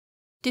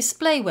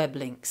Display web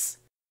links.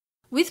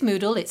 With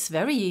Moodle, it's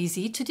very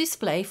easy to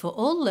display for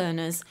all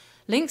learners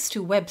links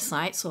to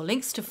websites or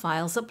links to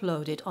files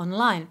uploaded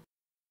online.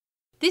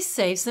 This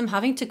saves them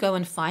having to go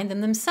and find them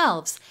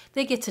themselves.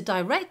 They get a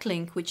direct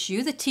link which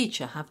you, the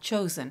teacher, have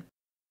chosen.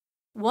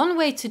 One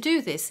way to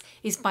do this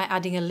is by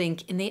adding a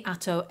link in the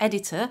Atto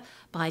editor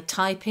by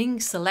typing,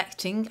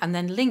 selecting and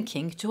then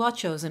linking to our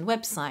chosen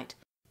website.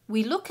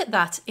 We look at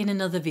that in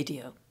another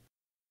video.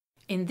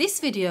 In this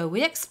video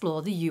we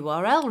explore the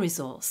URL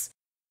resource.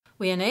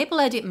 We enable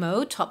edit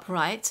mode top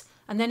right,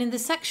 and then in the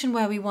section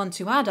where we want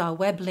to add our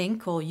web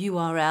link or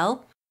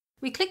URL,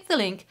 we click the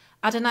link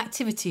Add an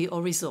activity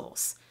or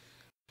resource.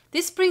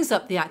 This brings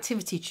up the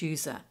activity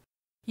chooser.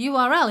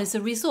 URL is a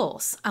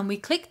resource and we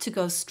click to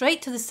go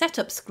straight to the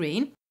setup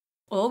screen,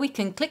 or we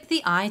can click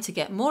the eye to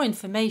get more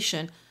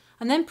information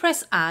and then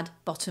press Add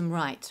bottom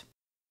right.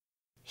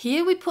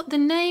 Here we put the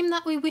name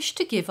that we wish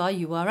to give our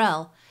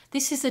URL.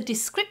 This is a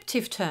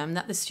descriptive term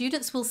that the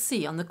students will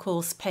see on the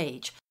course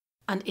page.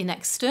 And in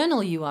external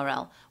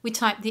URL, we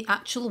type the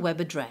actual web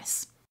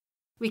address.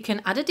 We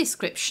can add a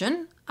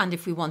description, and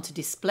if we want to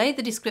display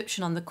the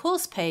description on the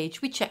course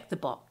page, we check the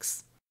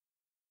box.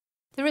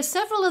 There are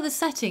several other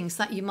settings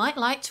that you might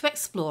like to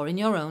explore in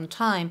your own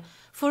time.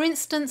 For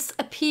instance,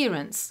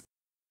 appearance.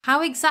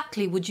 How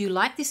exactly would you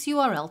like this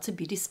URL to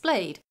be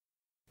displayed?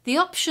 The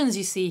options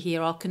you see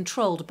here are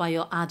controlled by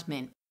your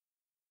admin.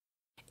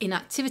 In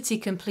activity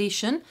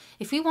completion,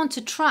 if we want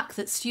to track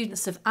that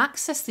students have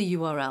accessed the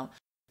URL,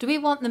 do we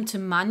want them to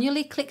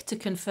manually click to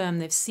confirm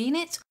they've seen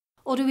it,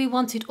 or do we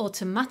want it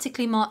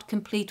automatically marked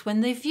complete when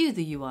they view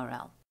the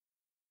URL?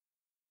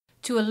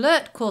 To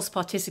alert course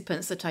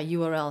participants that our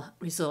URL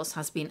resource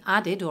has been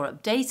added or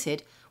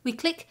updated, we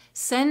click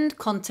Send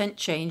Content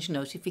Change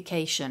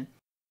Notification.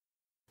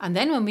 And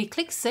then when we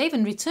click Save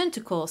and Return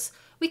to Course,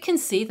 we can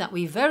see that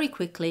we very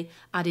quickly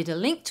added a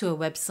link to a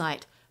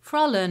website for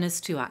our learners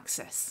to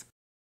access.